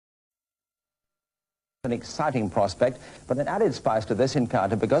An exciting prospect, but an added spice to this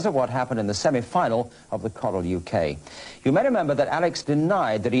encounter because of what happened in the semi-final of the Coral UK. You may remember that Alex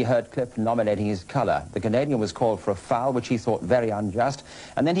denied that he heard Cliff nominating his colour. The Canadian was called for a foul, which he thought very unjust,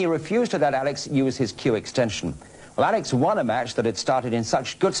 and then he refused to let Alex use his cue extension. Well, Alex won a match that had started in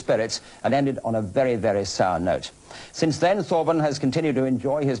such good spirits and ended on a very, very sour note. Since then, Thorburn has continued to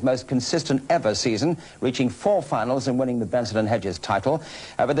enjoy his most consistent ever season, reaching 4 finals and winning the Benson & Hedges title.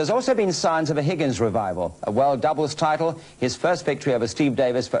 But there's also been signs of a Higgins revival, a world doubles title, his first victory over Steve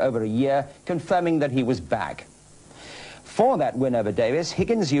Davis for over a year, confirming that he was back. For that win over Davis,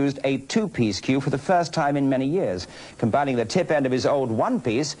 Higgins used a 2-piece cue for the first time in many years, combining the tip end of his old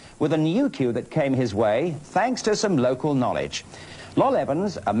 1-piece with a new cue that came his way, thanks to some local knowledge. Lol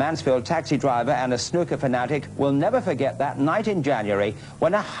Evans, a Mansfield taxi driver and a snooker fanatic, will never forget that night in January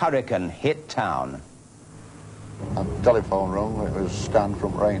when a hurricane hit town. A telephone rung, it was Stan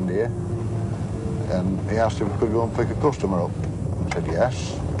from Reindeer, and he asked if we could go and pick a customer up. I said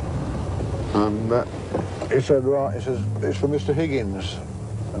yes. And he said, right, he says, it's for Mr. Higgins.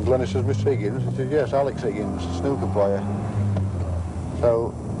 And Glennie says, Mr. Higgins? He said, yes, Alex Higgins, snooker player.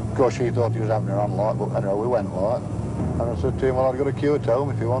 So, of course, she thought he was having her on light, but anyway, we went light. And I said to him, well, I've got a cue at home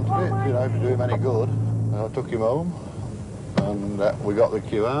if you wanted it, you know, if you do him any good. And I took him home, and we got the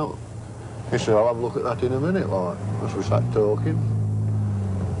cue out. He said, I'll have a look at that in a minute, like, as we sat talking.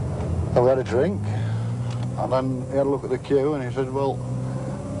 And we had a drink, and then he had a look at the cue, and he said, well,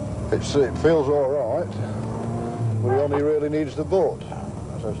 it feels all right, but he only really needs the board.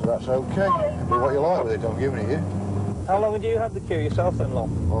 I said, that's okay. Do what you like with it, I'm giving it you. How long had you had the cue yourself then, Lon?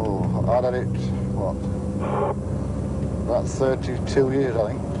 Oh, I'd had it, what, about 32 years, I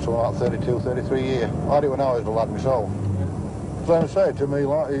think. Something like 32, 33 years. I had it when I was a lad myself. So I say to me,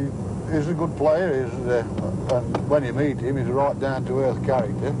 like, he's a good player, and when you meet him, he's a right down-to-earth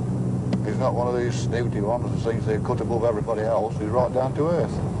character. He's not one of these snooty ones that thinks they're cut above everybody else. He's right down to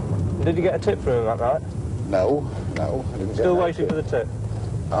earth. Did you get a tip from him that night? No, no. I didn't Still waiting for the tip?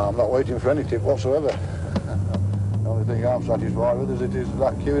 I'm not waiting for any tip whatsoever. The only thing I'm satisfied with is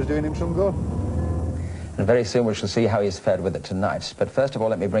that cue is doing him some good. And very soon we shall see how he's fared with it tonight. But first of all,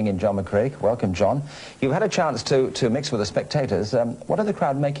 let me bring in John McCreek. Welcome, John. You've had a chance to mix with the spectators. What are the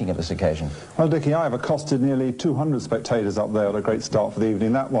crowd making of this occasion? Well, Dickie, I have accosted nearly 200 spectators up there. What a great start for the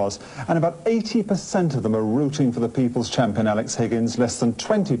evening that was. And about 80% of them are rooting for the people's champion, Alex Higgins, less than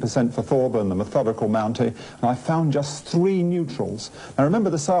 20% for Thorburn, the methodical Mountie, and I found just 3 neutrals. Now, remember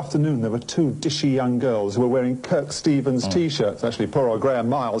this afternoon there were 2 dishy young girls who were wearing Kirk Stevens T-shirts. Actually, poor old Graham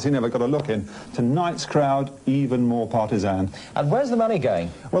Miles, he never got a look in. Tonight's crowd, even more partisan. And where's the money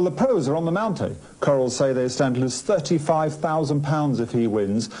going? Well, the pros are on the Mountie. Corals say they stand to lose £35,000 if he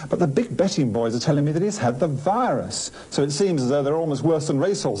wins, but the big betting boys are telling me that he's had the virus. So it seems as though they're almost worse than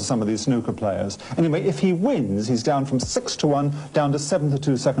racehorses, some of these snooker players. Anyway, if he wins, he's down from 6-1 down to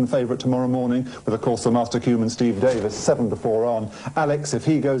 7-2 second favourite tomorrow morning, with, of course, the master cueman Steve Davis 7-4 on. Alex, if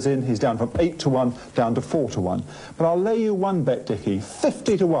he goes in, he's down from 8-1 down to 4-1. But I'll lay you one bet, Dickie,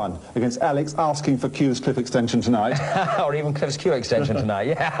 50-1 against Alex asking for Q's Cliff extension tonight. Or even Cliff's Q extension tonight,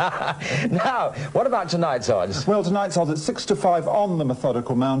 yeah. Now, what about tonight's odds? Well, tonight's odds at 6-5 on the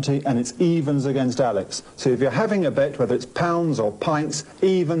methodical Mountie, and it's evens against Alex. So if you're having a bet, whether it's pounds or pints,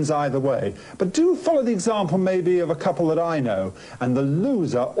 evens either way. But do follow the example maybe of a couple that I know, and the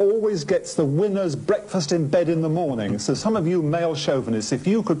loser always gets the winner's breakfast in bed in the morning. So some of you male chauvinists, if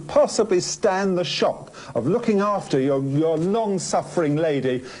you could possibly stand the shock of looking after your long-suffering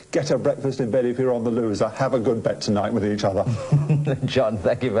lady, get a breakfast in bed if you're on the loser. Have a good bet tonight with each other. John,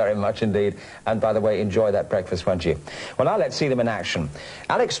 thank you very much indeed. And by the way, enjoy that breakfast, won't you? Well, now let's see them in action.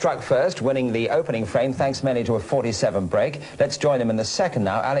 Alex struck first, winning the opening frame thanks mainly to a 47 break. Let's join them in the second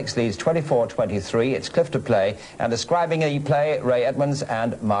now. Alex leads 24-23. It's Cliff to play, and describing the play, Ray Edmonds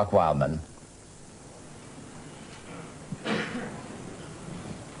and Mark Wildman.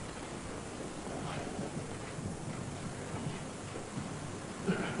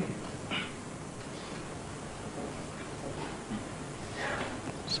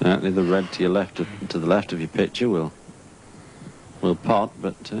 Certainly the red to your left, to the left of your picture will pot,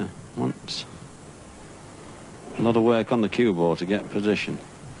 but wants a lot of work on the cue ball to get position.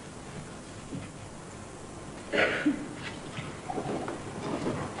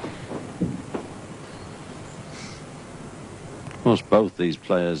 Of course, both these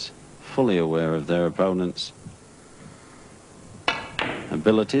players fully aware of their opponent's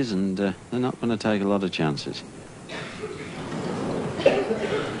abilities, and they're not going to take a lot of chances.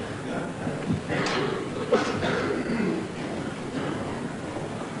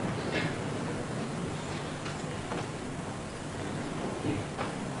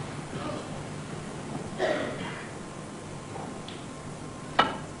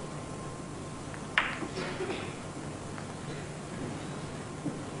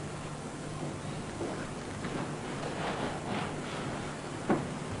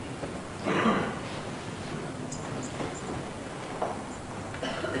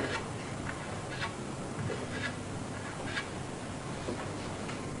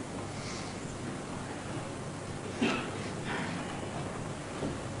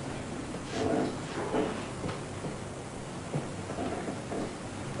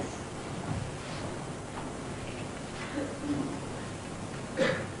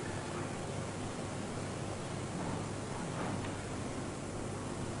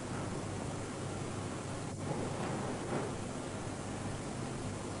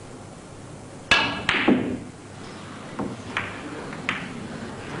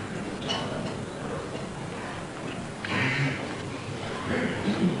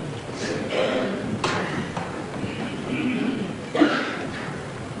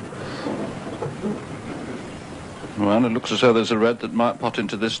 Well, it looks as though there's a red that might pot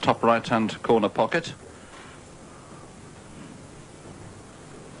into this top right-hand corner pocket.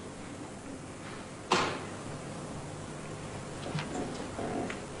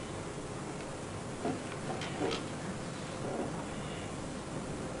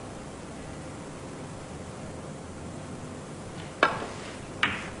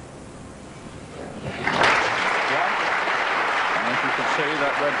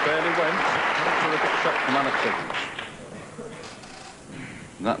 That red barely went. What a terrific shot from Alex Higgins.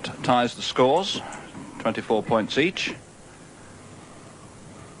 That ties the scores, 24 points each.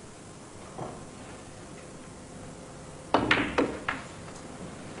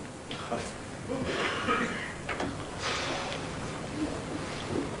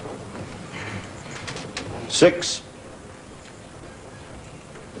 Six.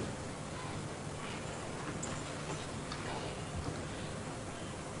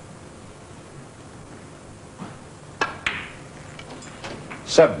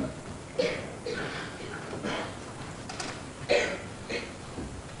 Seven.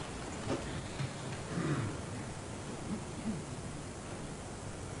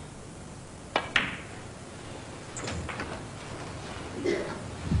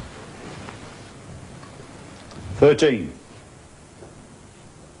 Thirteen.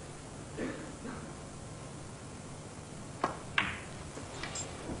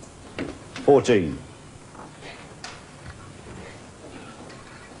 14.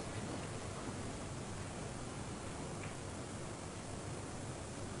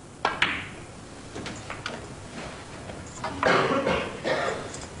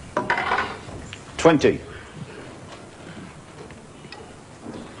 20.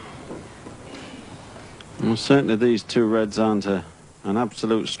 Well, certainly these two reds aren't an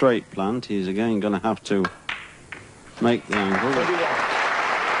absolute straight plant. He's again going to have to make the angle. He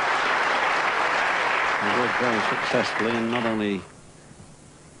did very successfully, and not only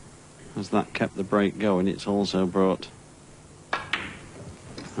has that kept the break going, it's also brought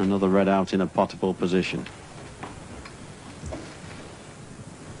another red out in a potable position.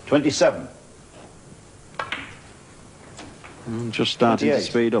 27. Just starting 28.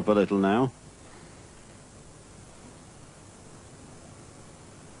 to speed up a little now.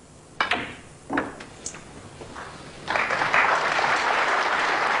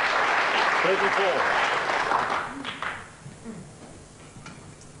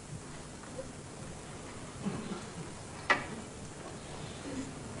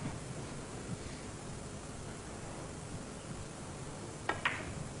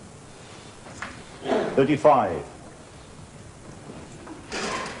 $35.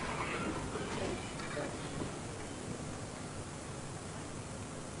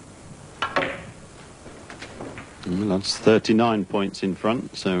 Well, that's 39 points in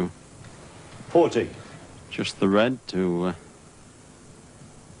front, so 40. just the red to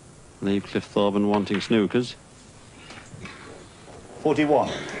leave Cliff Thorburn wanting snookers.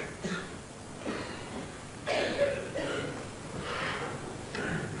 41.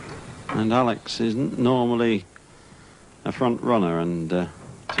 And Alex isn't normally a front runner, and to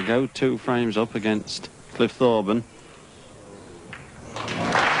go 2 frames up against Cliff Thorburn. And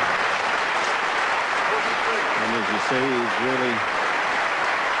as you see, he's really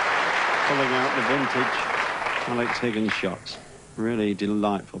pulling out the vintage Alex Higgins shots. Really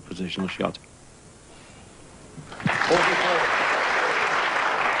delightful positional shot. 44.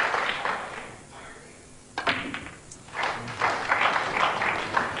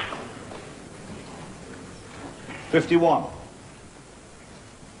 51.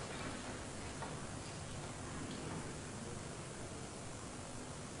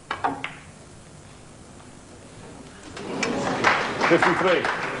 53.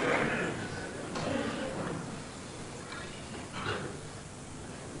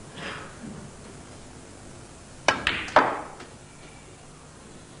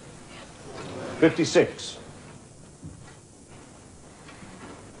 56.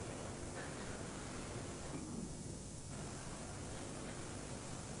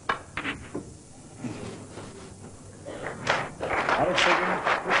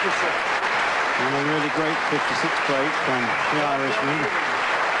 56 break from the Irishman.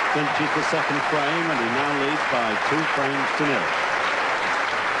 Clinches the second frame, and he now leads by 2 frames to 0.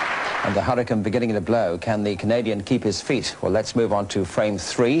 And the hurricane beginning to blow. Can the Canadian keep his feet? Well, let's move on to frame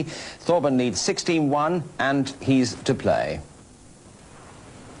 3. Thorburn leads 16-1, and he's to play.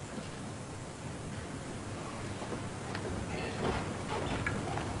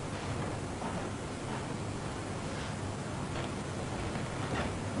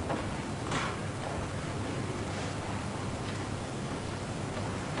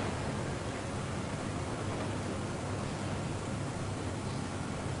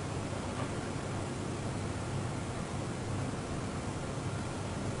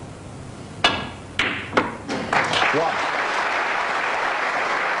 1.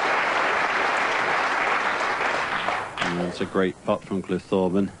 And that's a great putt from Cliff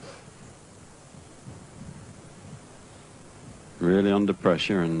Thorburn. Really under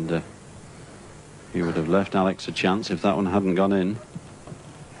pressure, and he would have left Alex a chance if that one hadn't gone in.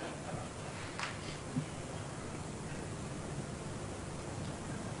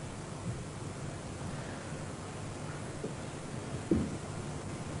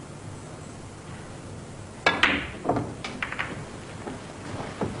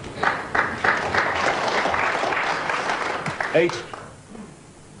 Eight.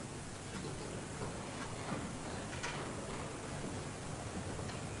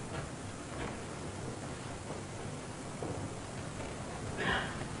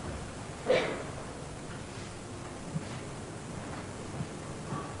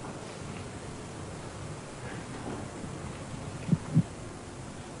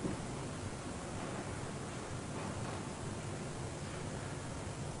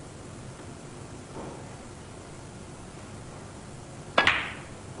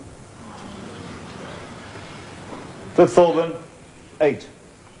 For Thorburn, 8.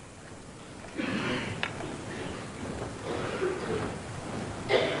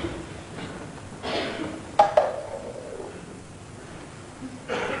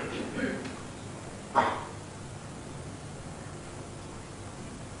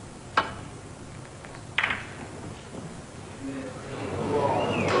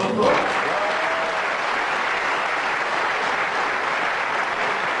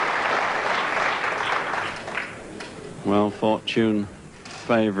 Well, fortune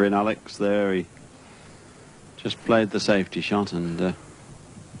favouring Alex there. He just played the safety shot, and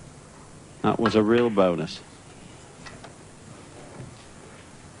that was a real bonus.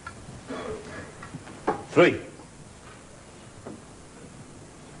 3.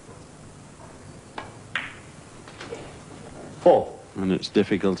 Four. And it's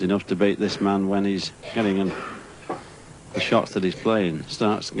difficult enough to beat this man when he's getting the shots that he's playing.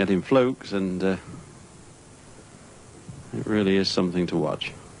 Starts getting flukes, and it really is something to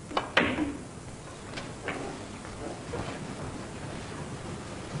watch.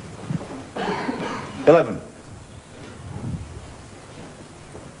 $11.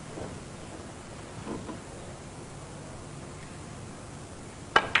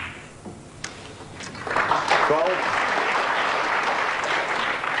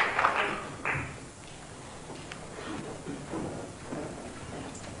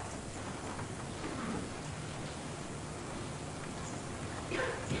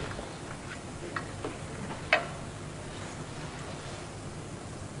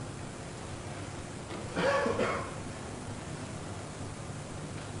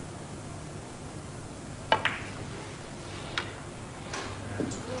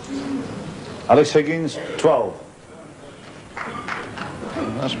 Alex Higgins, 12.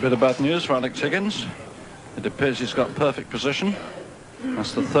 That's a bit of bad news for Alex Higgins. It appears he's got perfect position.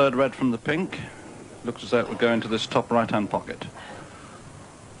 That's the third red from the pink. Looks as though it would go into this top right-hand pocket.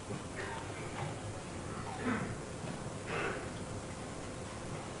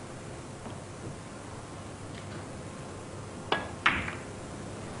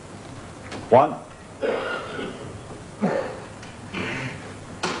 One.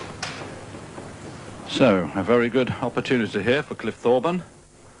 So, a very good opportunity here for Cliff Thorburn.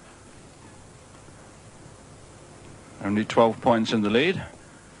 Only 12 points in the lead,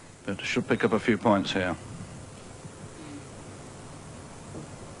 but should pick up a few points here.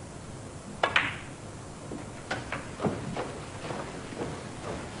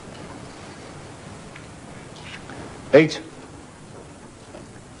 Eight.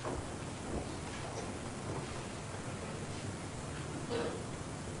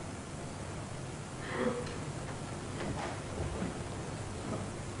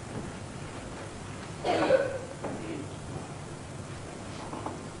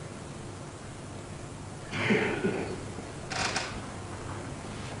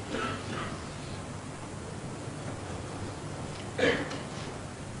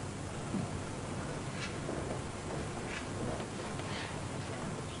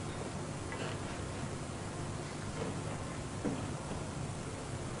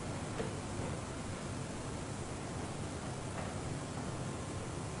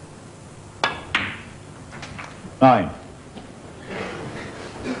 Nine.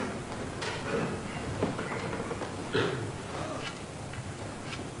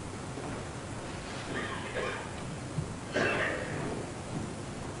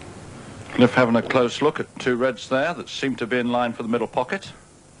 Cliff having a close look at two reds there that seem to be in line for the middle pocket.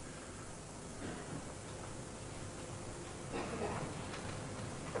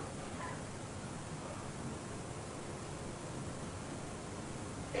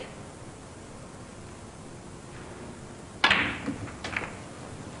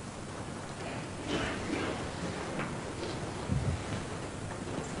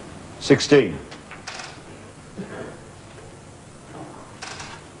 16.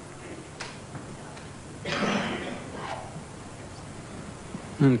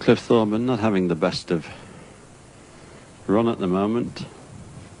 And Cliff Thorburn not having the best of run at the moment.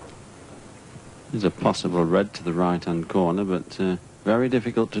 There's a possible red to the right-hand corner, but very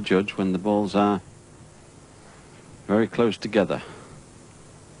difficult to judge when the balls are very close together.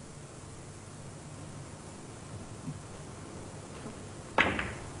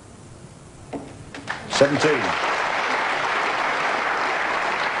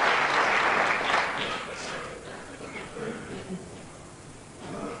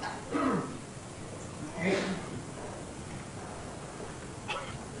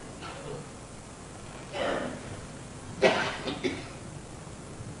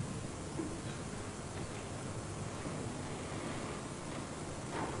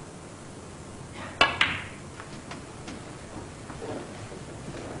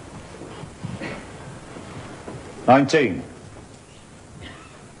 $19.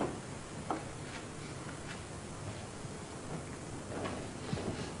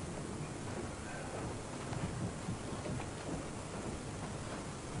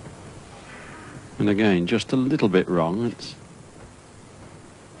 And again, just a little bit wrong. It's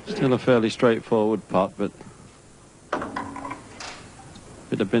still a fairly straightforward pot, but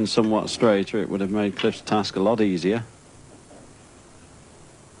if it had been somewhat straighter, it would have made Cliff's task a lot easier.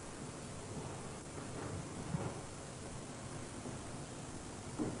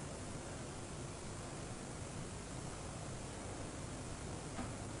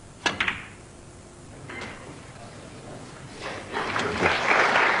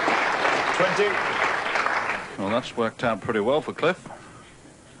 Well, that's worked out pretty well for Cliff.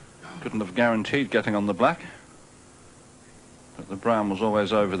 Couldn't have guaranteed getting on the black, but the brown was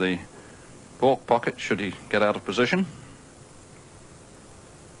always over the baulk pocket should he get out of position.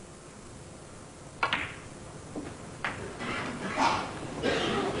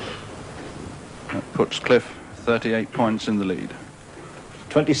 That puts Cliff 38 points in the lead.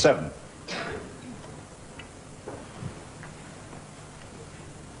 27.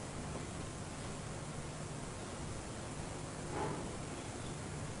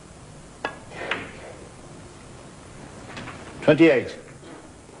 $28.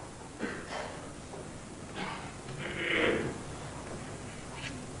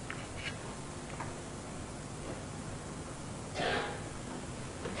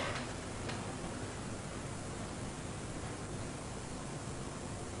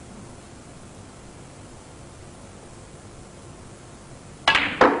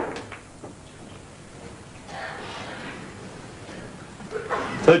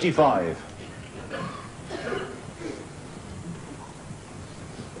 $35.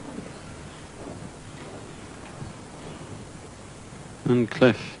 And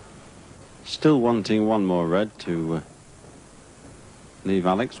Cliff still wanting one more red to leave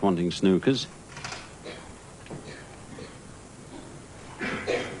Alex wanting snookers.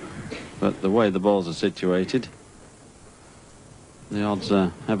 But the way the balls are situated, the odds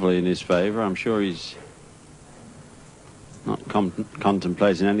are heavily in his favour. I'm sure he's not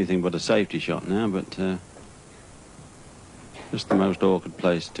contemplating anything but a safety shot now, but just the most awkward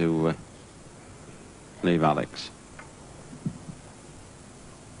place to leave Alex.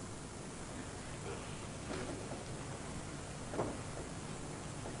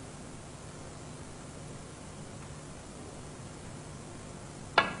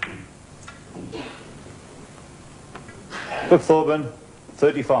 Cliff Thorburn,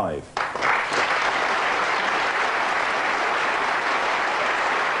 35.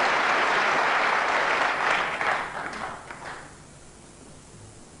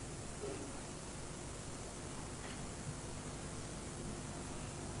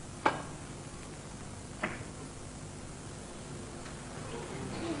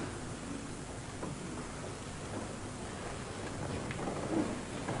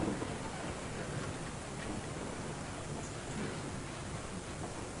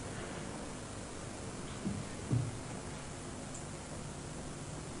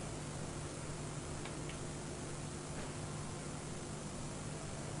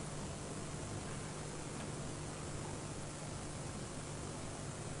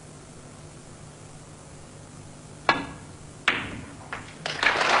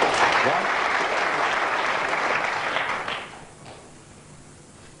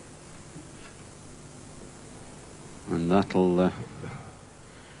 And that'll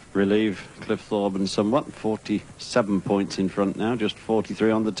relieve Cliff Thorburn somewhat. 47 points in front now, just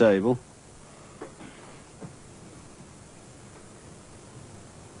 43 on the table.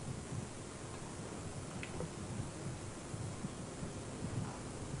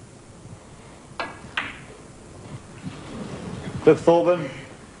 Cliff Thorburn,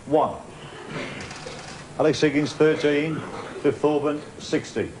 1. Alex Higgins, 13. Cliff Thorburn,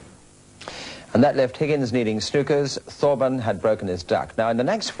 60. And that left Higgins needing snookers. Thorburn had broken his duck. Now, in the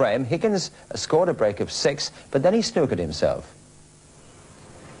next frame, Higgins scored a break of 6, but then he snookered himself.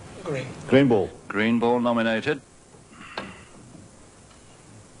 Green. Green ball. Green ball nominated.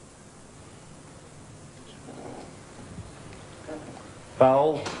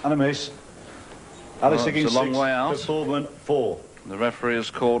 Foul and a miss. Alex Well, Higgins, it's a long 6. way out. Cliff Thorburn, 4. The referee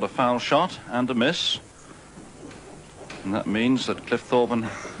has called a foul shot and a miss. And that means that Cliff Thorburn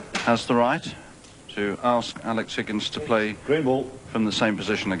has the right to ask Alex Higgins to play Green ball. from the same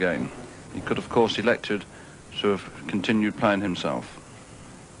position again. He could, of course, elected to have continued playing himself.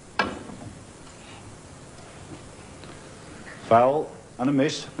 Foul and a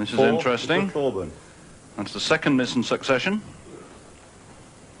miss. This is 4 interesting. Cliff Thorburn. That's the second miss in succession.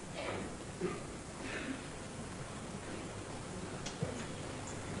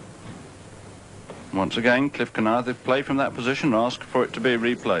 Once again, Cliff can either play from that position or ask for it to be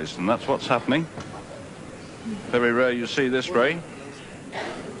replaced, and that's what's happening. Very rare you see this, Ray.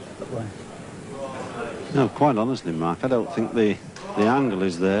 No, quite honestly, Mark, I don't think the angle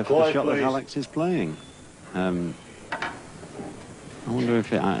is there for the Quiet, shot that please. Alex is playing. I wonder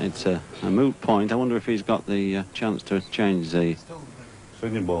if it's a moot point. I wonder if he's got the chance to change the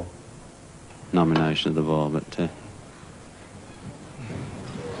Swinging ball. nomination of the ball, but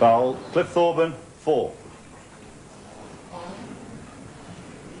Foul. Cliff Thorburn, 4.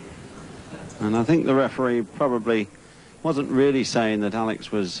 and I think the referee probably wasn't really saying that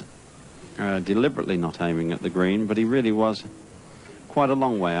Alex was deliberately not aiming at the green, but he really was quite a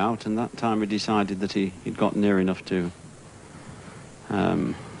long way out, and that time he decided that he'd got near enough to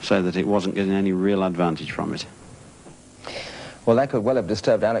say that it wasn't getting any real advantage from it. Well, that could well have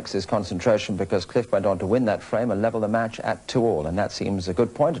disturbed Alex's concentration, because Cliff went on to win that frame and level the match at 2-all, and that seems a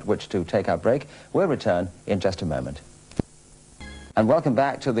good point at which to take our break. We'll return in just a moment. And welcome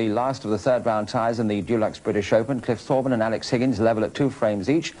back to the last of the third round ties in the Dulux British Open. Cliff Thorburn and Alex Higgins level at 2 frames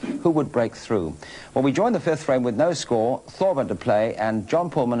each. Who would break through? Well, we joined the 5th frame with no score, Thorburn to play, and John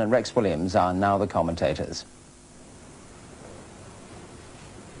Pullman and Rex Williams are now the commentators.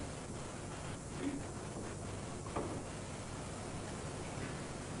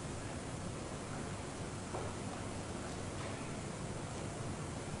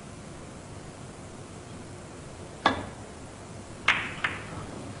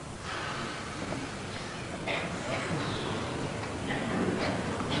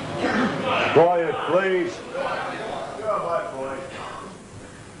 Quiet, please.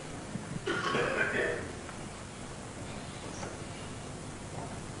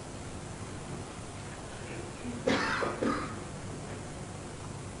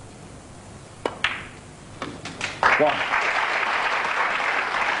 One.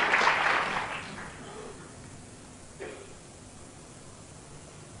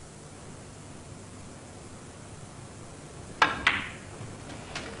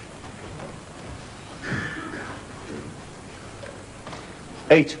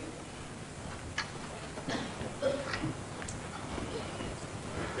 Eight.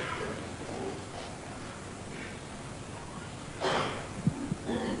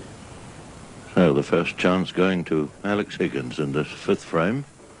 So the first chance going to Alex Higgins in this 5th frame.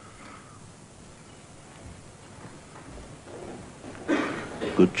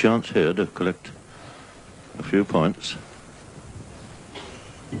 Good chance here to collect a few points.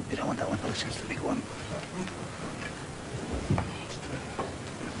 You don't want that one, Alex, it's the big one.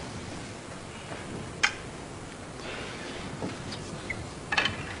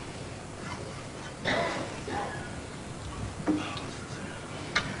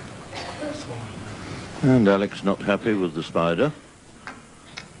 And Alex not happy with the spider.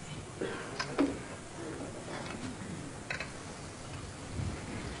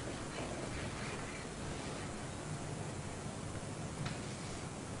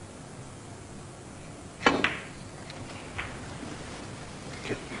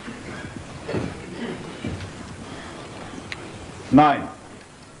 Nine.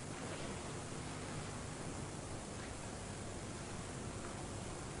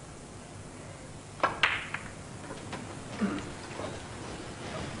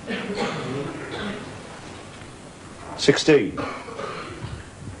 Sixteen.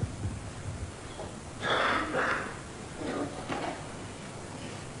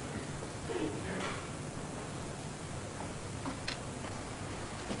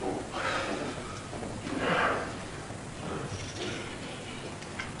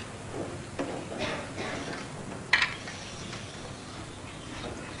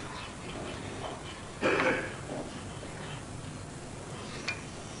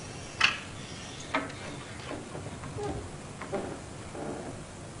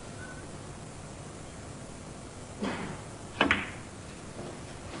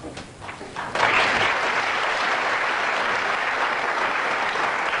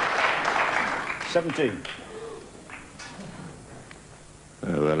 17.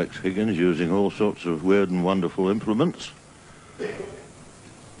 Oh, Alex Higgins using all sorts of weird and wonderful implements.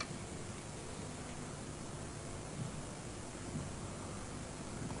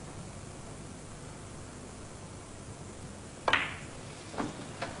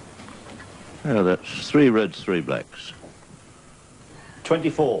 Oh, that's 3 reds, 3 blacks.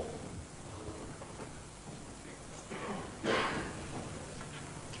 24.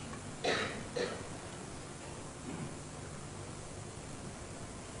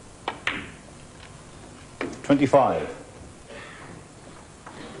 $25.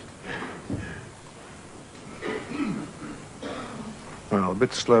 Well, a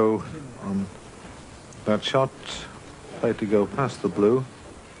bit slow on that shot. Played to go past the blue.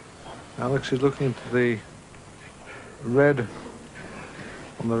 Alex is looking into the red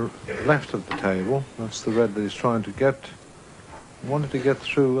on the left of the table. That's the red that he's trying to get. Wanted to get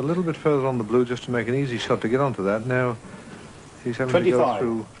through a little bit further on the blue just to make an easy shot to get onto that. Now he's having 25. to go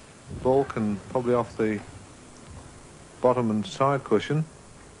through bulk and probably off the bottom and side cushion.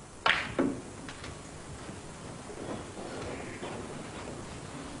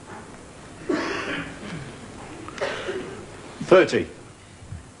 $30.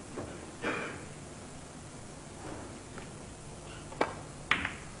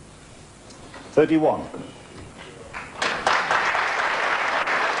 $31.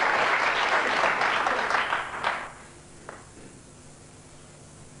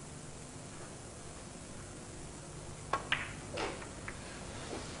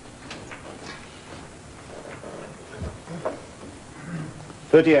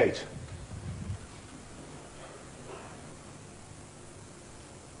 $38.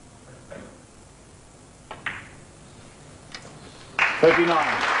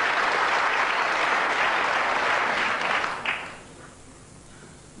 $39.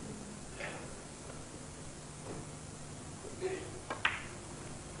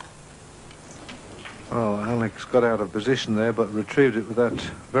 Well, Alex got out of position there, but retrieved it with that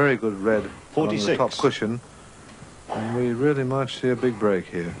very good red on the 46. top cushion. And we really might see a big break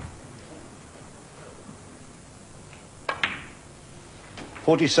here.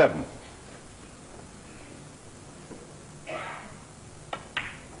 47.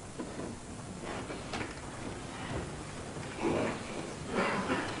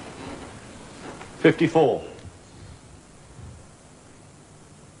 $54.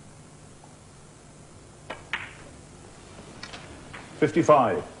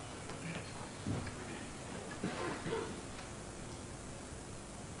 $55.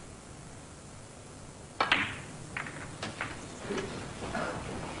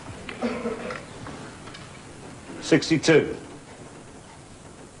 $62.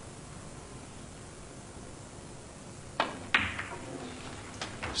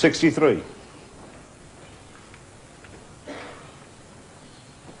 $63.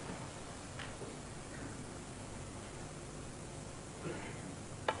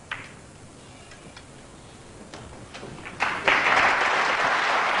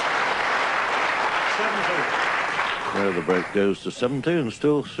 There the break goes to 70 and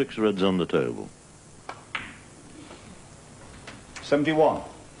still 6 reds on the table. 71.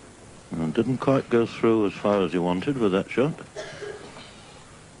 And didn't quite go through as far as he wanted with that shot.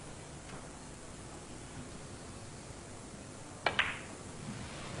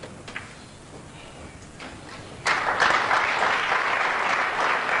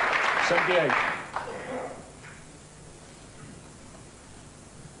 $78.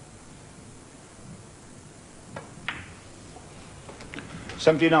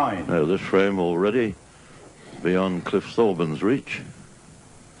 $79. Now this frame already beyond Cliff Thorburn's reach.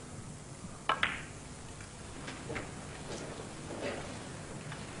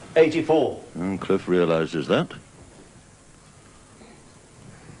 $84. And Cliff realises that.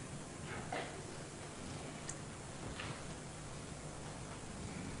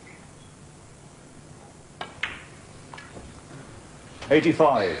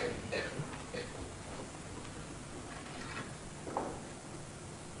 $85.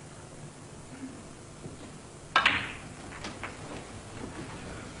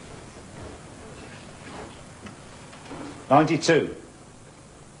 $92.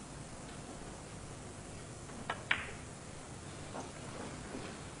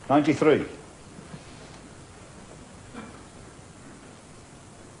 $93.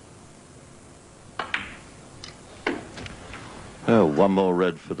 Oh, one more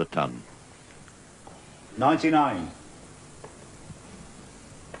red for the ton. 99.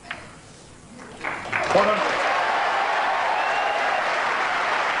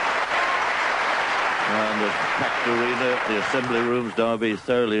 And the packed arena, the assembly rooms, Derby,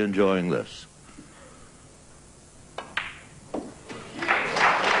 thoroughly enjoying this.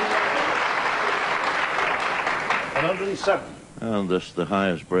 107. And this the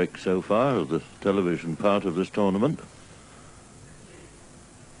highest break so far of the television part of this tournament.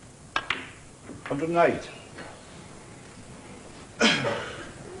 108.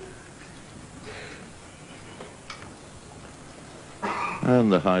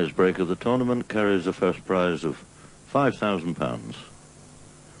 And the highest break of the tournament carries a first prize of £5,000.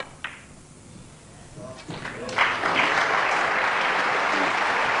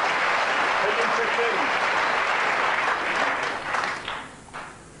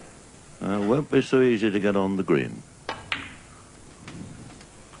 Won't be so easy to get on the green.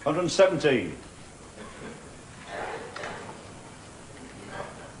 117.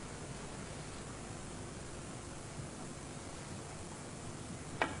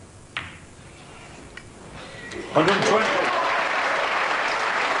 120.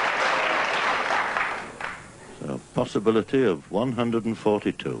 So possibility of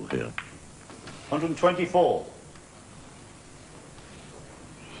 142 here. 124.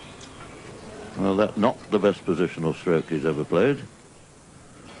 Well, that's not the best positional stroke he's ever played.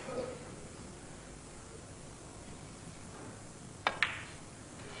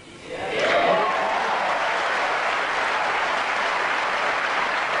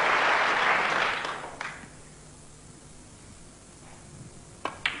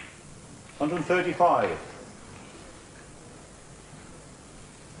 $135.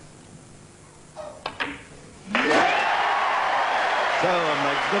 So a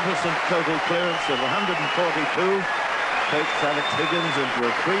magnificent total clearance of 142 takes Alex Higgins into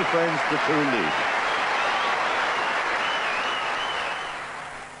a 3 frames to 2 lead.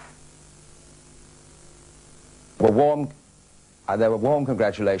 There were warm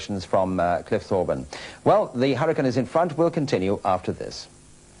congratulations from Cliff Thorburn. Well, the Hurricane is in front. We'll continue after this.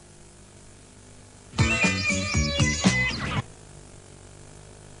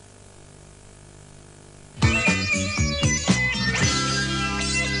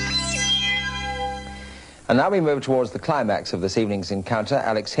 And now we move towards the climax of this evening's encounter.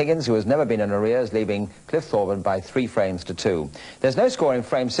 Alex Higgins, who has never been in arrears, leaving Cliff Thorburn by 3 frames to 2. There's no score in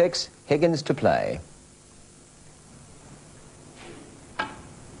frame 6. Higgins to play.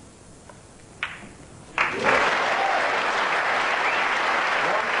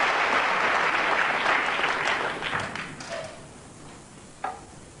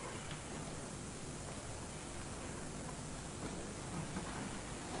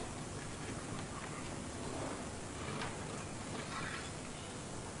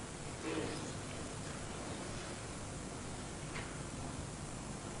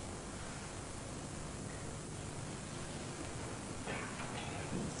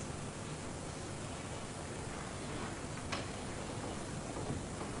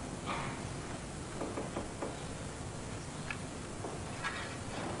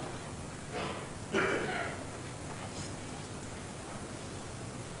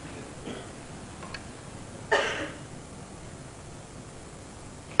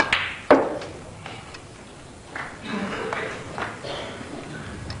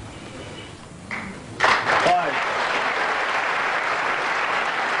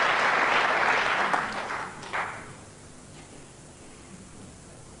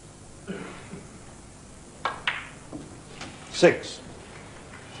 Six.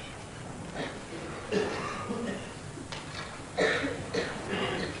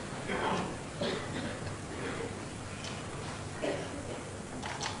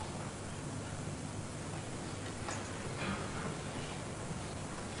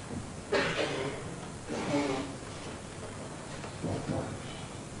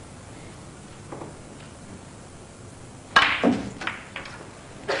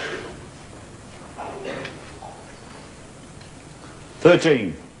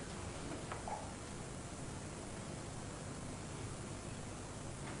 $13.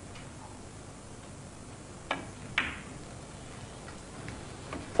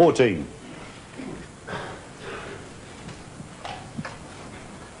 $14.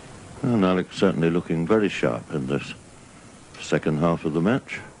 And Alex certainly looking very sharp in this second half of the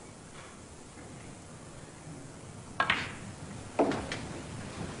match.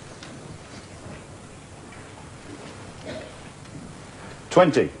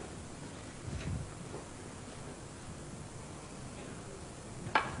 $20.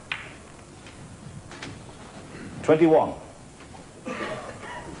 $21.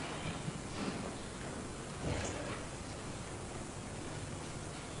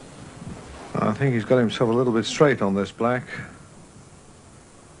 I think he's got himself a little bit straight on this black.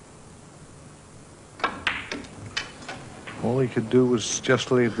 All he could do was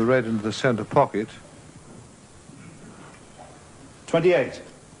just leave the red into the centre pocket. 28.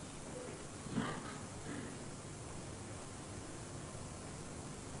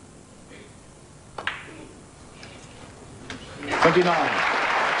 29.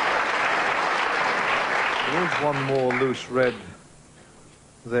 There is one more loose red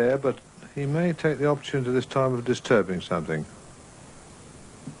there, but he may take the opportunity this time of disturbing something.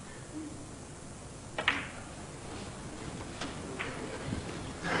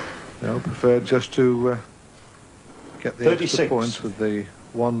 No, preferred just to get the 36. extra points with the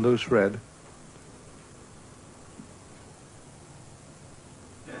one loose red.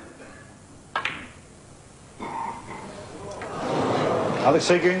 Alex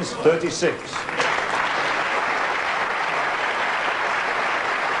Higgins, 36.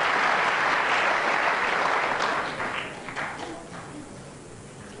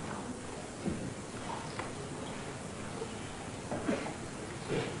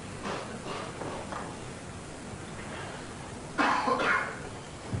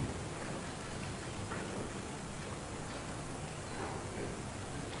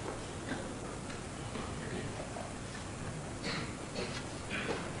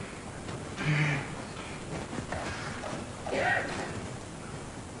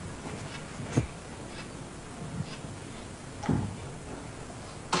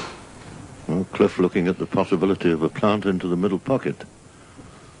 Well, Cliff looking at the possibility of a plant into the middle pocket.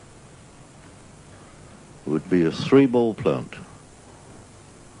 Would be a 3-ball plant.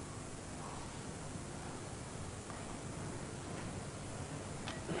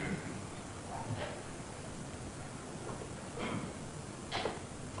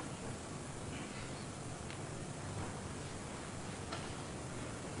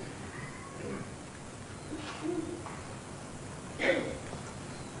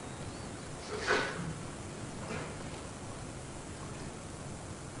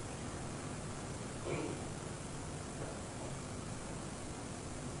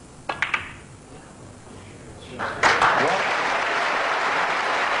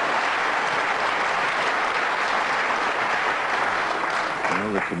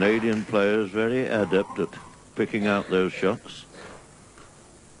 Well, the Canadian player is very adept at picking out those shots.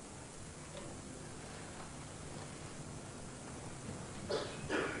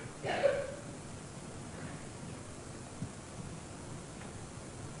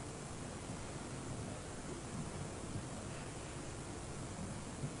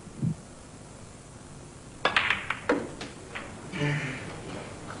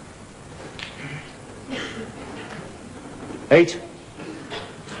 Eight.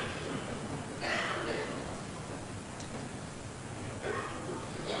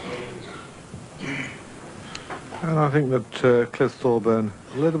 And I think that Cliff Thorburn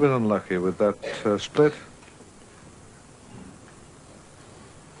a little bit unlucky with that split.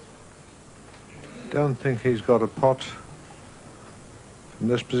 Don't think he's got a pot from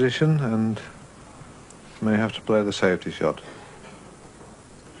this position and may have to play the safety shot.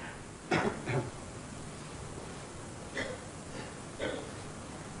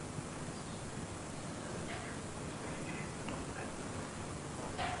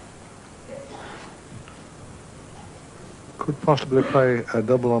 Could possibly play a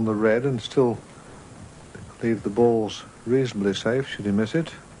double on the red and still leave the balls reasonably safe should he miss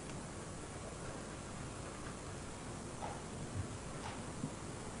it.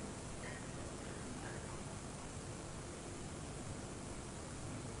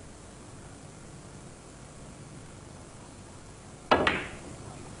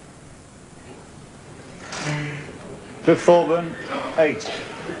 Cliff Thorburn, 8.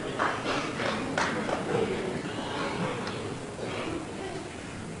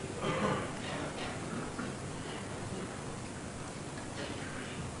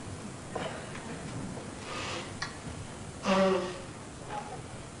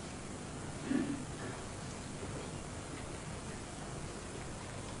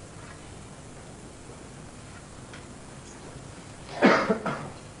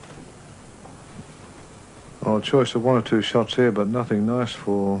 Well, a choice of one or two shots here, but nothing nice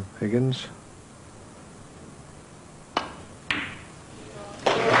for Higgins.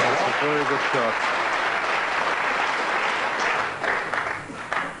 That's a very good shot.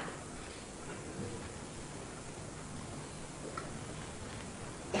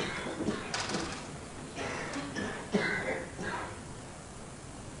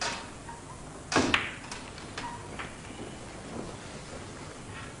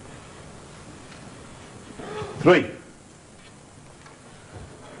 Three.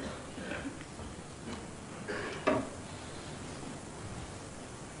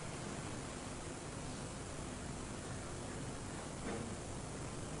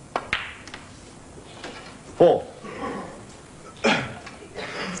 Four.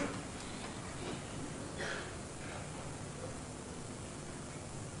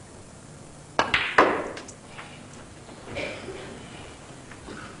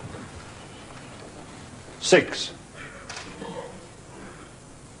 6.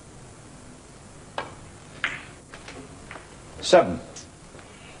 7.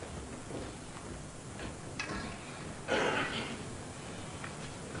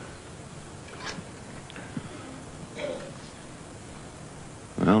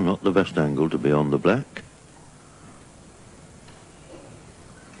 'Not the best angle to be on the black.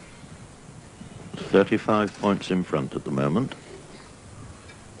 35 points in front at the moment.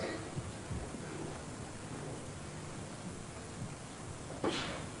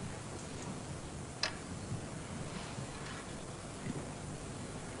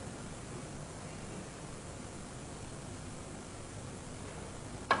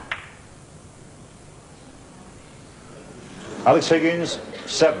 Alex Higgins,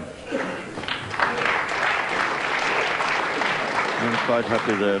 7. I'm quite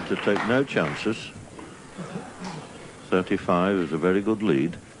happy there to take no chances. 35 is a very good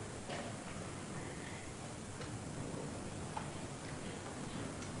lead.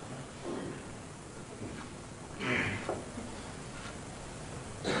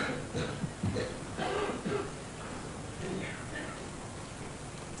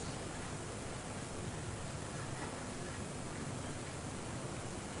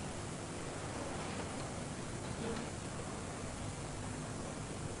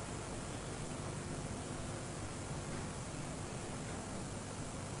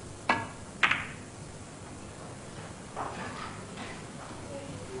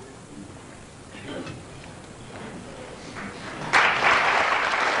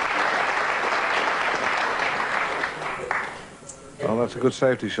 Well, that's a good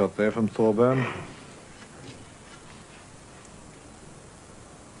safety shot there from Thorburn.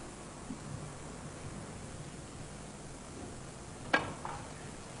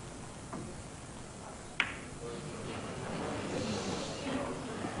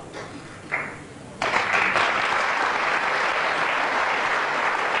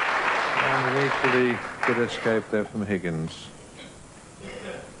 And an equally good escape there from Higgins.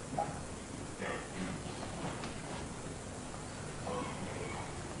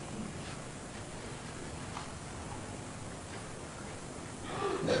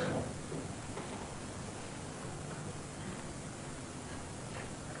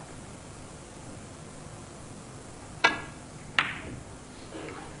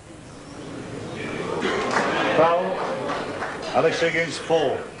 Foul. Alex Higgins,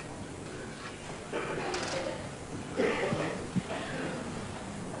 4.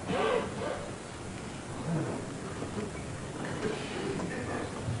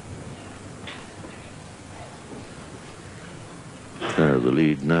 The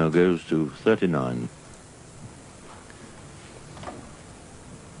lead now goes to 39.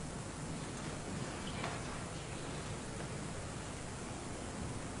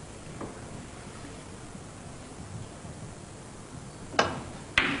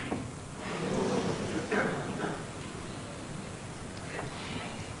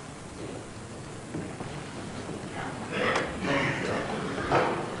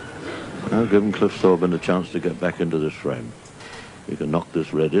 Now giving Cliff Thorburn a chance to get back into this frame. You can knock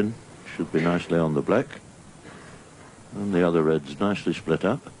this red in, should be nicely on the black. And the other red's nicely split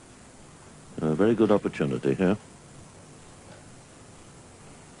up. A very good opportunity here.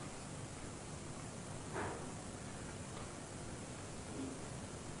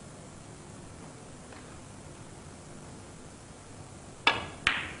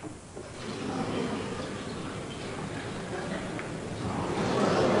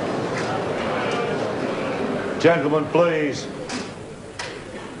 Gentlemen, please.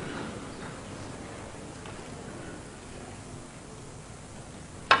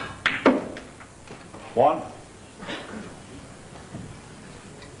 One.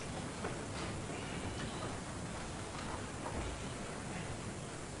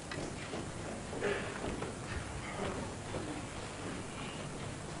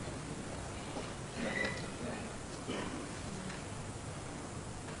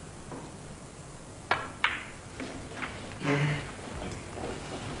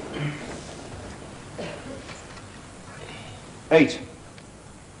 Eight.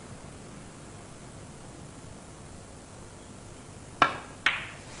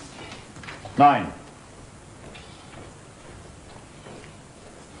 9.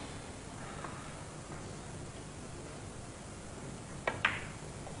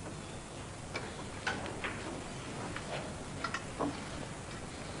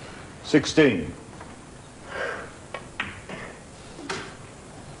 16.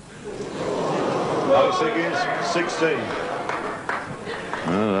 16.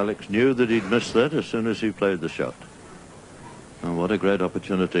 Well, Alex knew that he'd missed that as soon as he played the shot. And what a great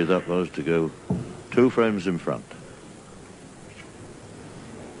opportunity that was to go 2 frames in front.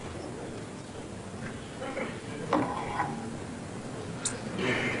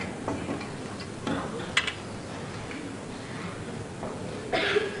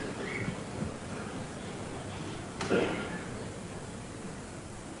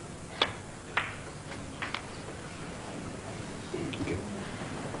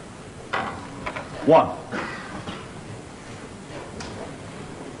 One.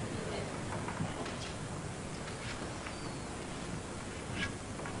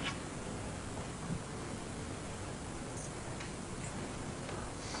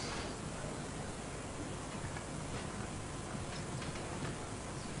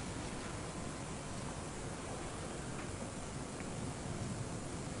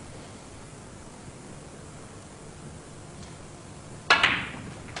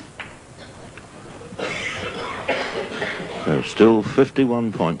 There's still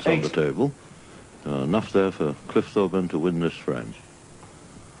 51 points on the table. Enough there for Cliff Thorburn to win this frame.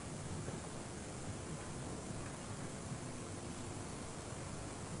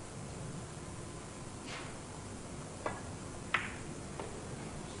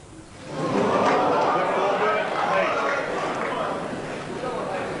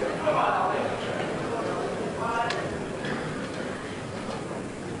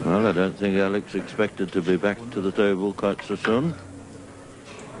 Well, I don't think Alex expected to be back to the table quite so soon.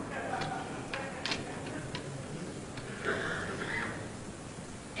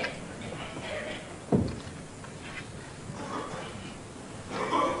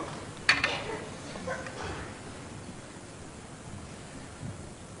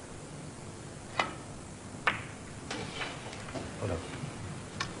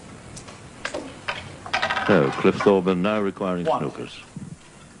 So, Cliff Thorburn now requiring snookers.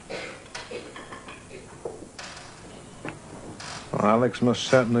 Well, Alex must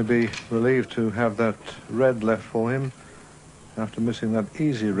certainly be relieved to have that red left for him after missing that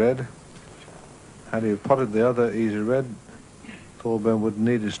easy red. Had he potted the other easy red, Thorburn would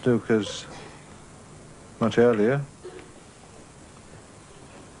need his snookers much earlier.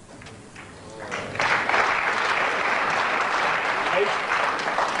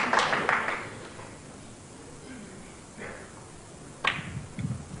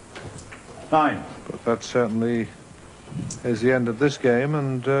 Nine. But that certainly is the end of this game,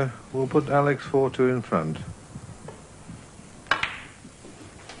 and we'll put Alex 4-2 in front.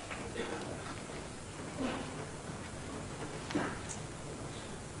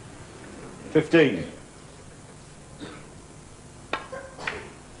 $15.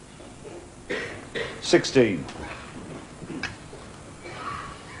 16.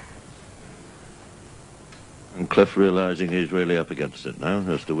 And Cliff realising he's really up against it now,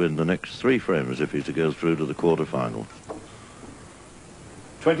 has to win the next 3 frames if he's to go through to the quarter-final.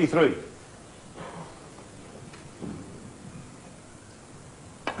 23.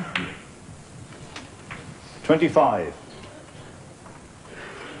 25.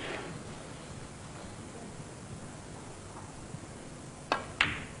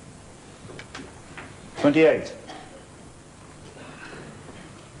 28.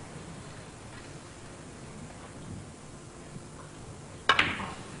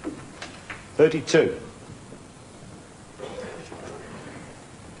 32.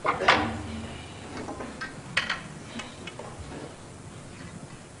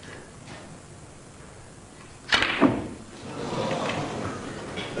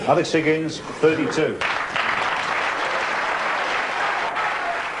 32.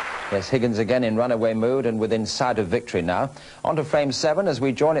 Yes, Higgins again in runaway mood and within sight of victory now. On to frame 7 as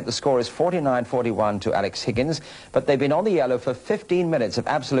we join it. The score is 49-41 to Alex Higgins, but they've been on the yellow for 15 minutes of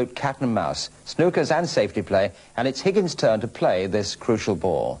absolute cat and mouse, snookers and safety play, and it's Higgins' turn to play this crucial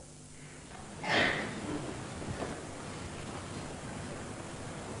ball.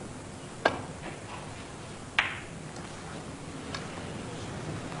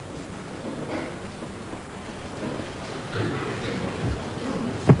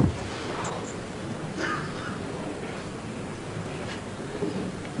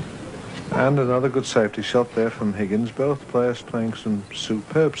 And another good safety shot there from Higgins. Both players playing some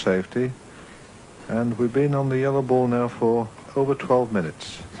superb safety. And we've been on the yellow ball now for over 12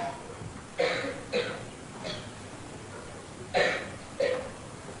 minutes.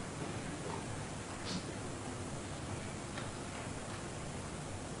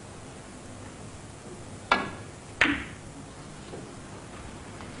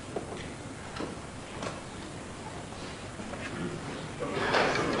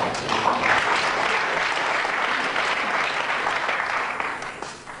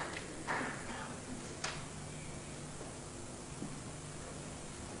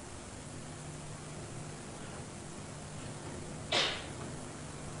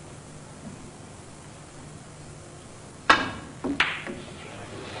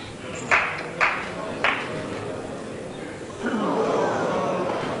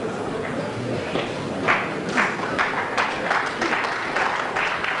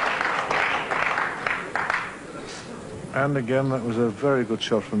 And again, that was a very good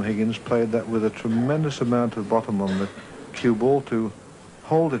shot from Higgins. Played that with a tremendous amount of bottom on the cue ball to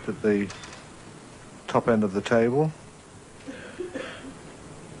hold it at the top end of the table.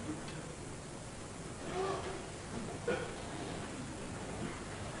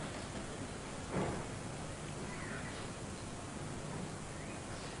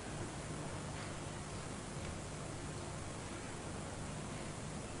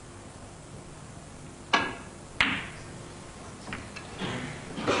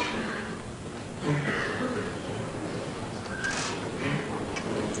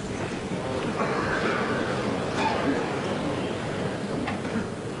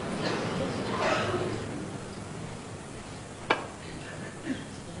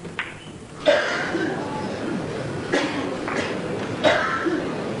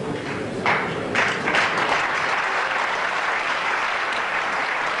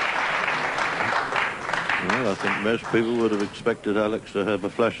 I think most people would have expected Alex to have a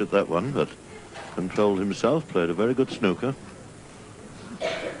flash at that one, but controlled himself, played a very good snooker.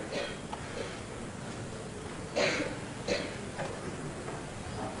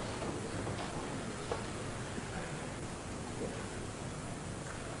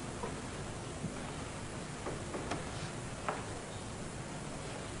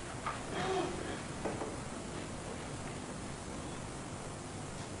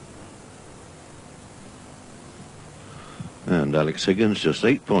 And Alex Higgins just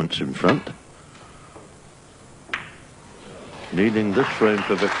 8 points in front. Needing this frame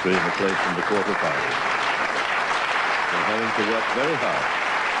for victory in the place in the quarterfinals. They're having to work very hard.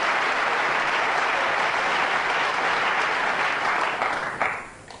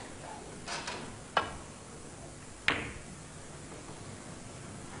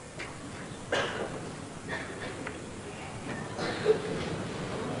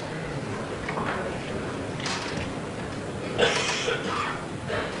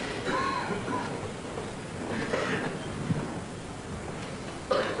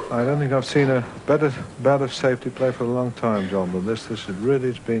 I don't think I've seen a better bout of safety play for a long time, John, than this. This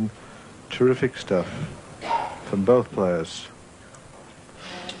has been terrific stuff from both players.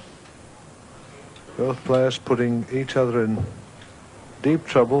 Both players putting each other in deep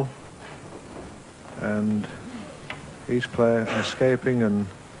trouble and each player escaping and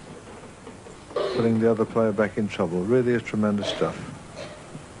putting the other player back in trouble. Really is tremendous stuff.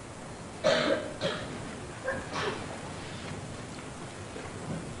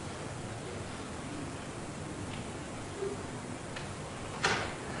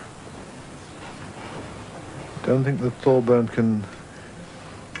 I don't think that Thorburn can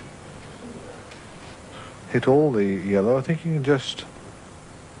hit all the yellow. I think he can just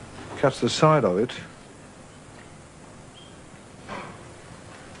catch the side of it.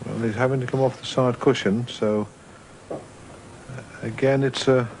 Well, he's having to come off the side cushion, so again it's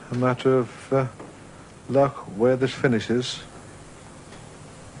a matter of luck where this finishes.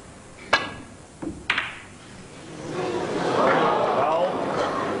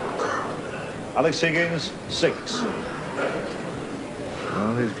 Alex Higgins, 6.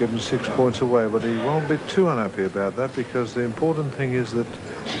 Well, he's given 6 points away, but he won't be too unhappy about that because the important thing is that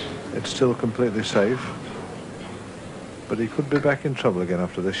it's still completely safe. But he could be back in trouble again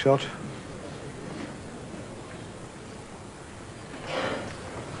after this shot.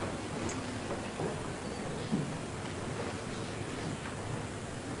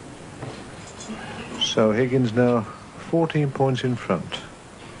 So Higgins now 14 points in front.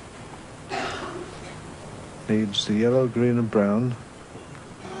 Needs the yellow, green and brown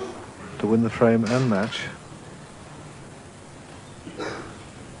to win the frame and match.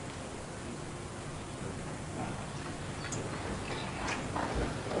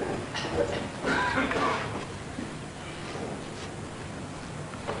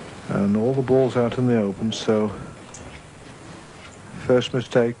 And all the balls out in the open, so first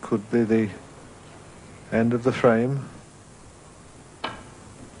mistake could be the end of the frame.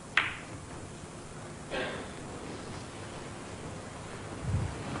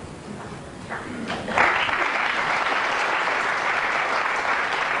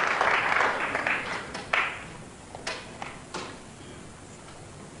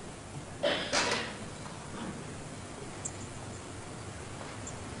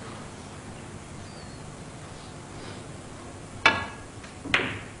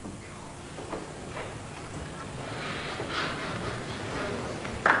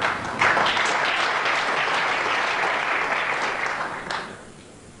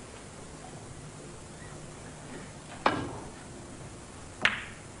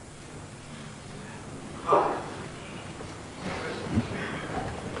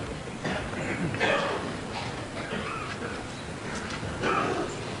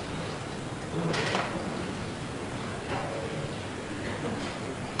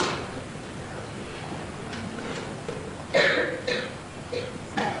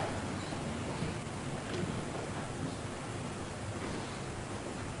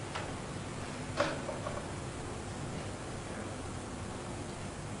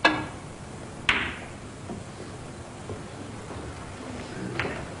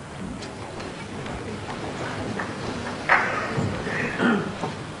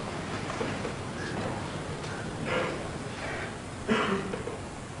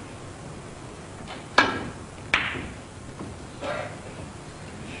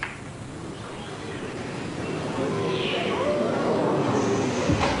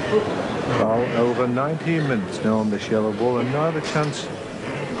 Well, over 19 minutes now on this yellow ball, and neither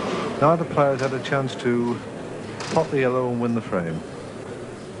player's had a chance to pot the yellow and win the frame.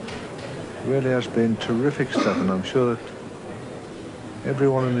 Really has been terrific stuff, and I'm sure that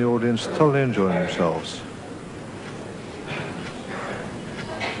everyone in the audience thoroughly enjoying themselves.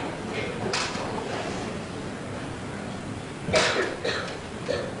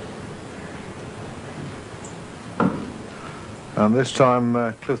 And this time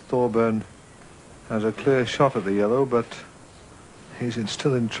Cliff Thorburn has a clear shot at the yellow, but he's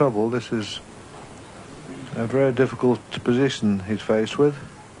still in trouble. This is a very difficult position he's faced with.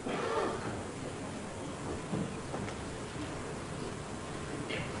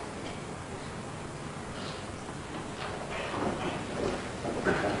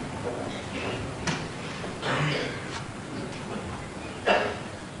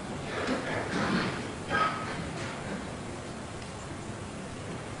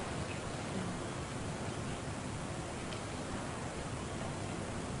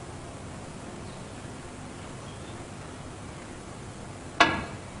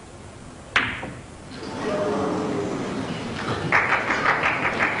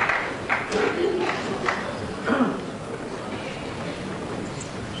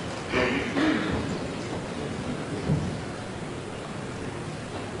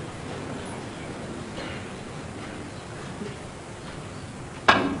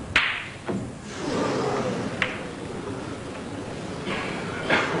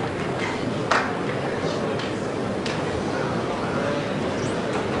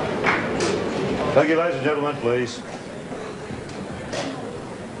 Thank you, ladies and gentlemen, please.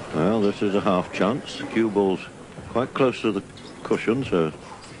 Well, this is a half chance. Cue ball's quite close to the cushion, so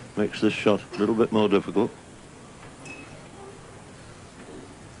makes this shot a little bit more difficult.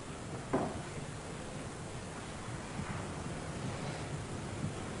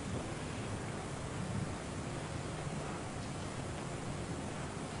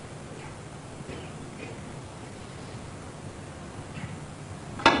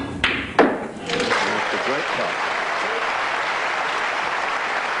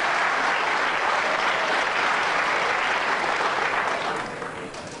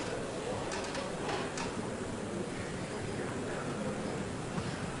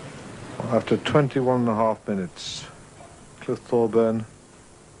 After 21.5 minutes, Cliff Thorburn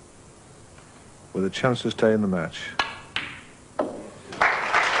with a chance to stay in the match.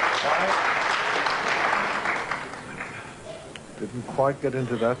 Didn't quite get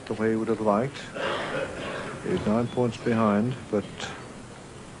into that the way he would have liked. He's 9 points behind, but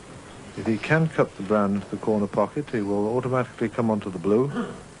if he can cut the brown into the corner pocket, he will automatically come onto the blue.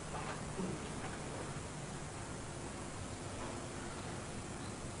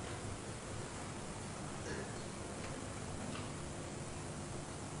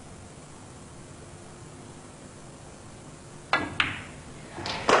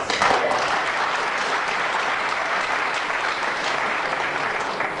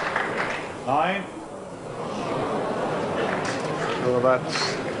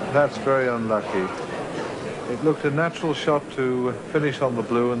 That's very unlucky. It looked a natural shot to finish on the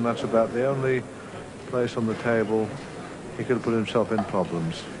blue, and that's about the only place on the table he could have put himself in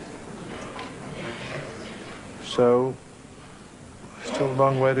problems. So, still a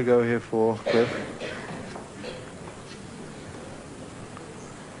long way to go here for Cliff.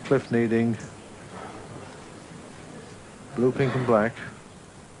 Cliff needing blue, pink and black.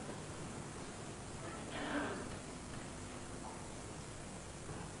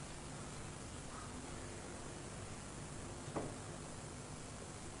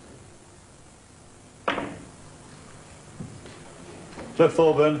 Cliff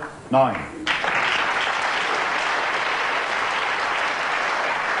Thorburn, 9.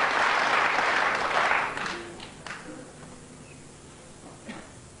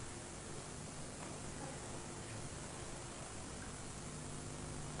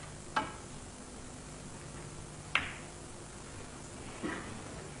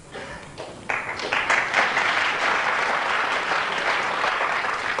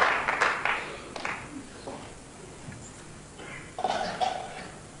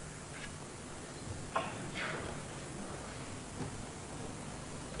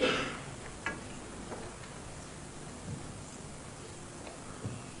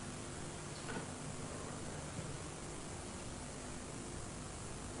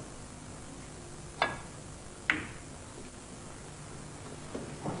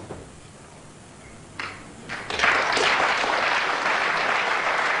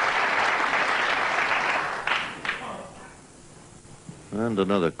 And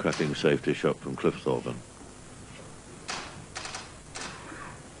another cracking safety shot from Cliff Thorburn.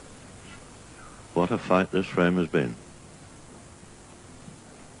 What a fight this frame has been.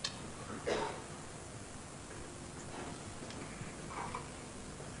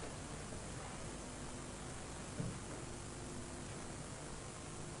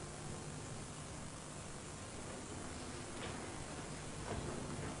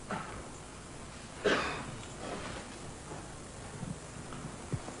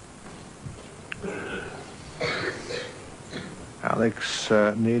 Alex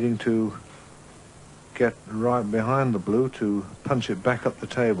needing to get right behind the blue to punch it back up the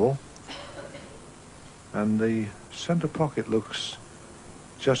table. And the centre pocket looks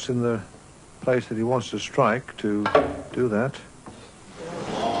just in the place that he wants to strike to do that.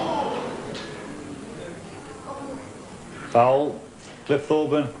 Foul. Cliff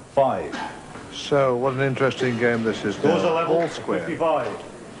Thorburn, 5. So, what an interesting game this is. Scores now. are level, All square. 55.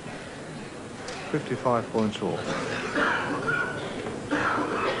 55 points all.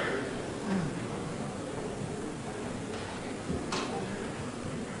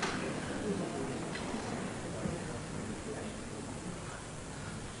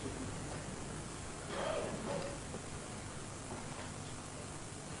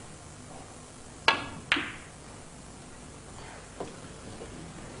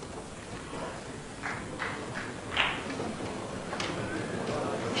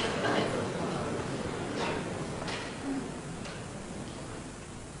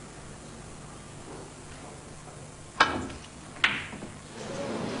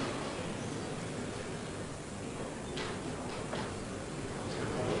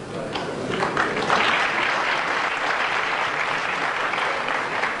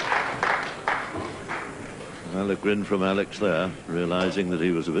 Well, a grin from Alex there, realising that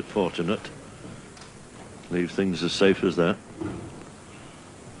he was a bit fortunate. Leave things as safe as that.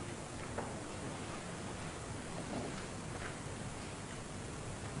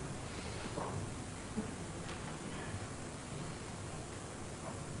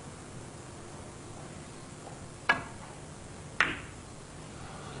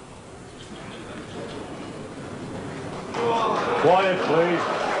 Quiet, please.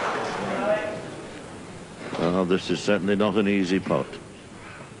 Well, this is certainly not an easy pot.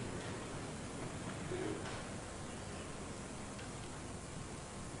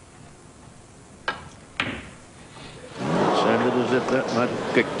 It sounded as if that might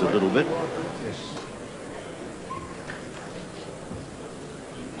have kicked a little bit.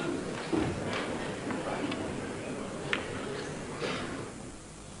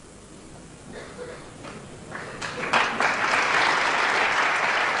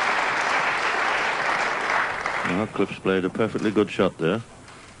 Well, Cliff's played a perfectly good shot there.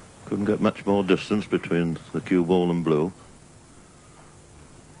 Couldn't get much more distance between the cue ball and blue.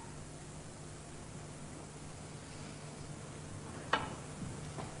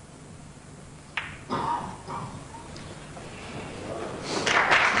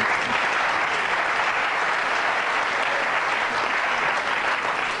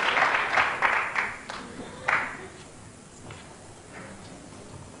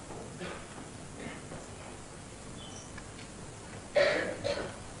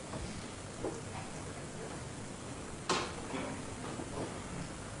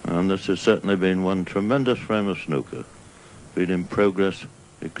 And this has certainly been one tremendous frame of snooker. Been in progress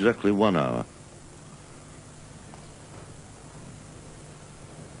exactly 1 hour.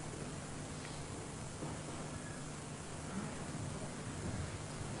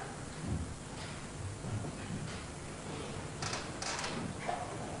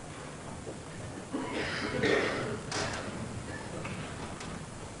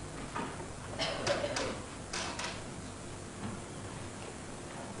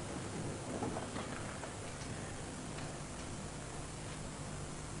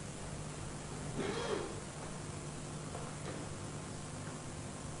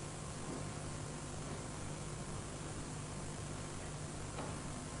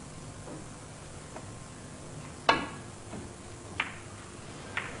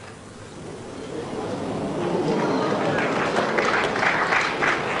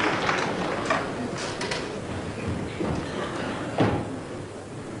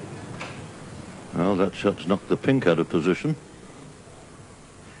 Well, that shot's knocked the pink out of position.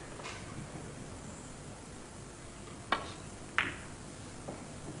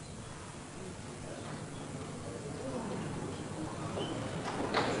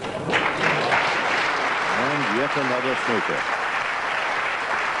 And yet another snooker.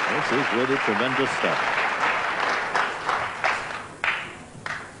 This is really tremendous stuff.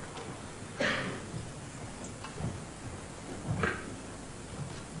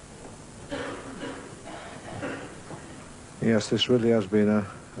 Yes, this really has been a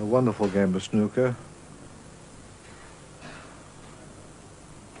a wonderful game of snooker.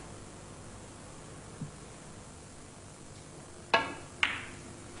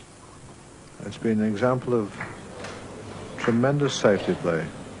 It's been an example of tremendous safety play.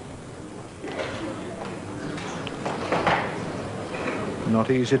 Not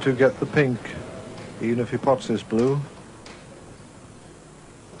easy to get the pink, even if he pots this blue.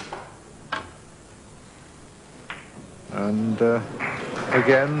 And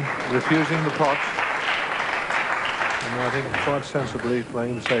again, refusing the pot. And I think quite sensibly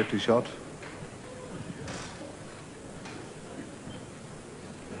playing the safety shot.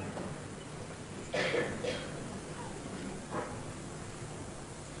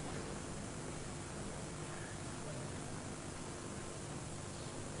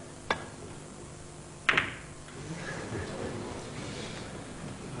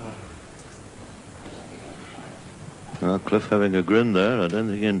 Well, Cliff having a grin there. I don't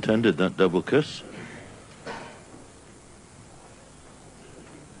think he intended that double kiss.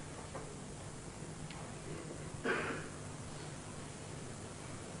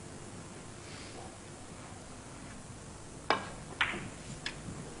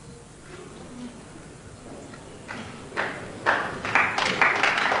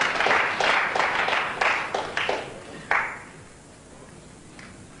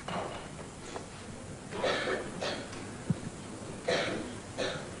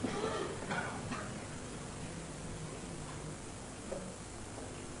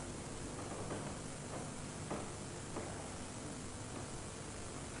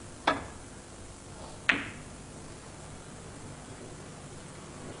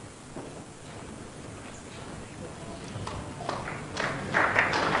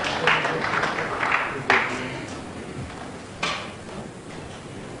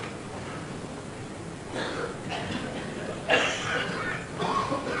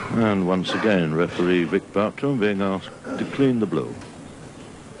 And once again, referee Vic Bartram being asked to clean the blue.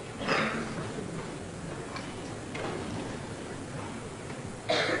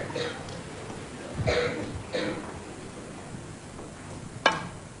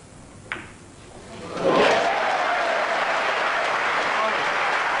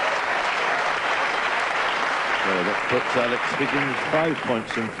 So that puts Alex Higgins 5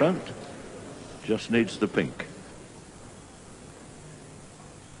 points in front. Just needs the pink.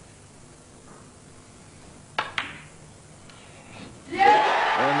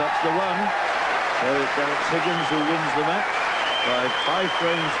 And that's the one. So it's Alex Higgins who wins the match by 5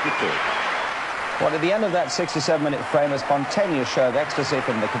 frames to 2. Well, at the end of that 67-minute frame, a spontaneous show of ecstasy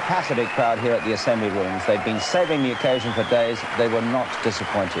from the capacity crowd here at the Assembly Rooms. They'd been saving the occasion for days. They were not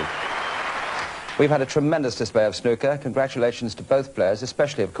disappointed. We've had a tremendous display of snooker. Congratulations to both players,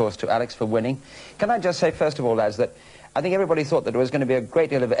 especially, of course, to Alex for winning. Can I just say, first of all, lads, that I think everybody thought that there was going to be a great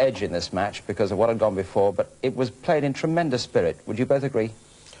deal of edge in this match because of what had gone before, but it was played in tremendous spirit. Would you both agree?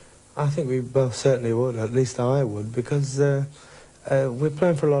 I think we both certainly would, at least I would, because we're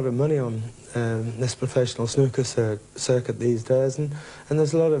playing for a lot of money on this professional snooker circuit these days, and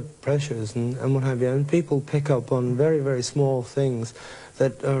there's a lot of pressures and what have you, and people pick up on very, very small things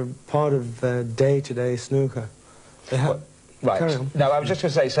that are part of day-to-day snooker. They have... Right. No, I was just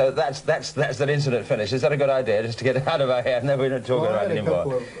going to say, so that's that incident finished. Is that a good idea, just to get it out of our hair and then we don't talk about it anymore? I had a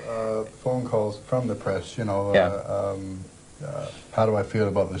couple of phone calls from the press, you know, how do I feel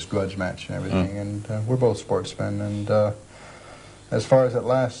about this grudge match and everything, and we're both sportsmen, and as far as that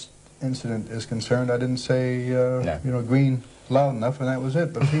last incident is concerned, I didn't say, you know, green loud enough, and that was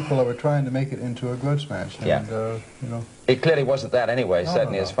it, but people were trying to make it into a grudge match, and, you know. It clearly wasn't that anyway,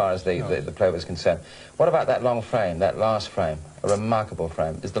 certainly as far as the play was concerned. What about that long frame, that last frame? A remarkable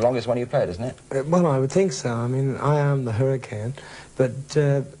frame. It's the longest one you played, isn't it? Well, I would think so. I mean, I am the hurricane, but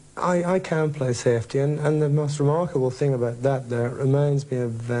I can play safety, and the most remarkable thing about that there reminds me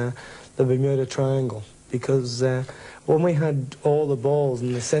of the Bermuda Triangle, because when we had all the balls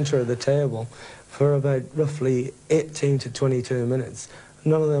in the centre of the table for about roughly 18 to 22 minutes,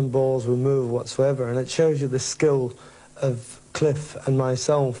 none of them balls would move whatsoever, and it shows you the skill of Cliff and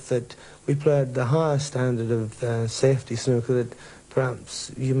myself, that we played the highest standard of safety snooker that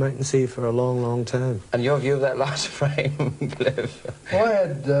perhaps you mightn't see for a long, long time. And your view of that last frame, Cliff? Well, I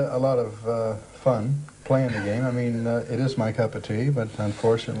had a lot of fun playing the game. I mean, it is my cup of tea, but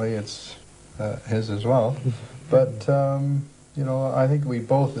unfortunately it's his as well. But, you know, I think we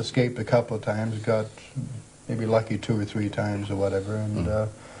both escaped a couple of times, got maybe lucky 2 or 3 times or whatever, and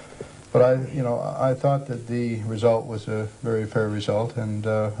but I thought that the result was a very fair result, and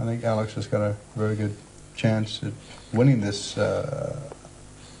I think Alex has got a very good chance at winning this a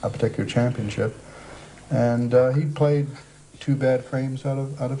particular championship. And he played 2 bad frames out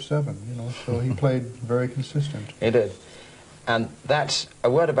of 7, you know, so he played very consistent. He did. And that's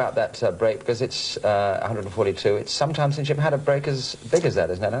a word about that break, because it's 142. It's sometime since you've had a break as big as that,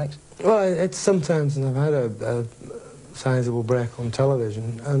 isn't it, Alex? Well, it's sometimes I've had a sizable break on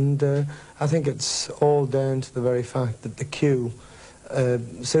television, and I think it's all down to the very fact that the cue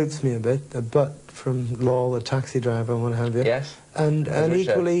suits me a bit, the butt from Law, the taxi driver, and what have you. Yes. And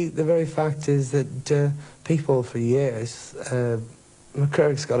equally, the very fact is that people for years,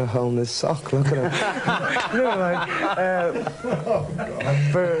 McCurrick's got a hole in his sock, look at him. Never mind.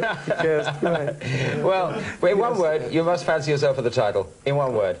 Well, in one word, you must fancy yourself for the title. In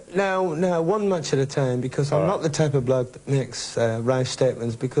one word. No, one match at a time, because I'm not the type of bloke that makes rash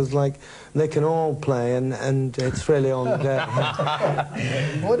statements, because, like, they can all play, and it's really on the day.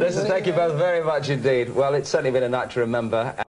 Listen, thank you both very much indeed. Well, it's certainly been a night to remember.